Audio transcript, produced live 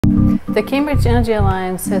The Cambridge Energy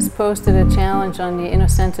Alliance has posted a challenge on the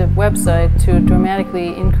InnoCentive website to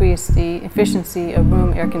dramatically increase the efficiency of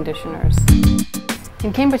room air conditioners.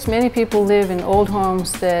 In Cambridge, many people live in old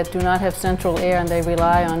homes that do not have central air and they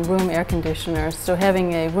rely on room air conditioners. So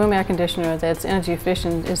having a room air conditioner that's energy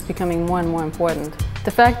efficient is becoming more and more important.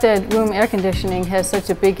 The fact that room air conditioning has such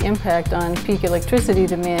a big impact on peak electricity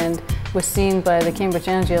demand was seen by the Cambridge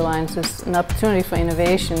Energy Alliance as an opportunity for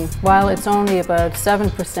innovation. While it's only about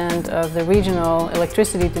 7% of the regional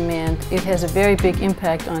electricity demand, it has a very big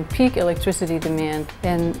impact on peak electricity demand.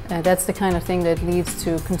 And that's the kind of thing that leads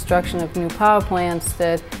to construction of new power plants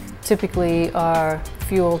that typically are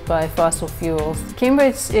fueled by fossil fuels.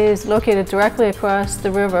 Cambridge is located directly across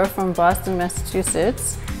the river from Boston,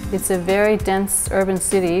 Massachusetts. It's a very dense urban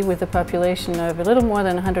city with a population of a little more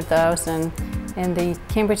than 100,000. And the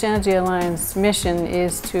Cambridge Energy Alliance mission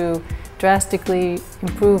is to drastically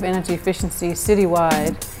improve energy efficiency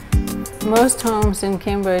citywide. Most homes in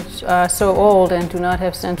Cambridge are so old and do not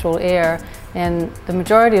have central air, and the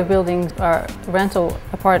majority of buildings are rental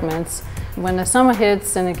apartments. When the summer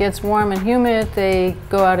hits and it gets warm and humid, they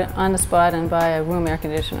go out on the spot and buy a room air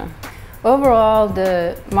conditioner. Overall,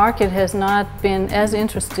 the market has not been as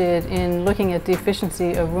interested in looking at the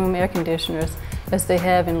efficiency of room air conditioners as they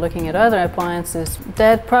have in looking at other appliances.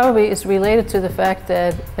 That probably is related to the fact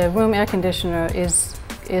that a room air conditioner is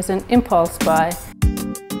an impulse buy.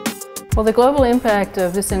 Well, the global impact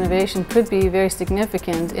of this innovation could be very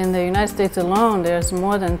significant. In the United States alone, there's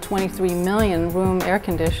more than 23 million room air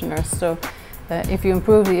conditioners. So if you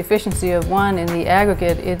improve the efficiency of one in the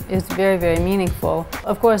aggregate, it is very, very meaningful.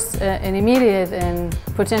 Of course, an immediate and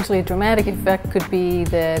potentially dramatic effect could be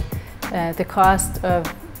that the cost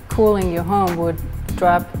of cooling your home would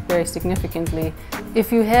drop very significantly.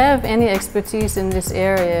 If you have any expertise in this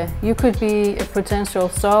area, you could be a potential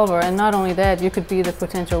solver, and not only that, you could be the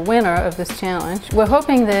potential winner of this challenge. We're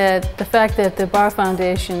hoping that the fact that the Barr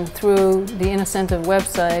Foundation, through the InnoCentive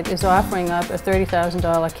website, is offering up a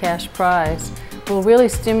 $30,000 cash prize will really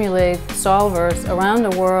stimulate solvers around the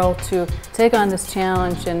world to take on this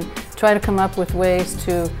challenge and try to come up with ways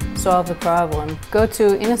to solve the problem. Go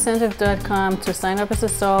to InnoCentive.com to sign up as a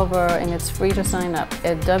solver, and it's free to sign up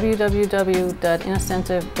at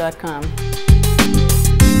www.innocentive.com.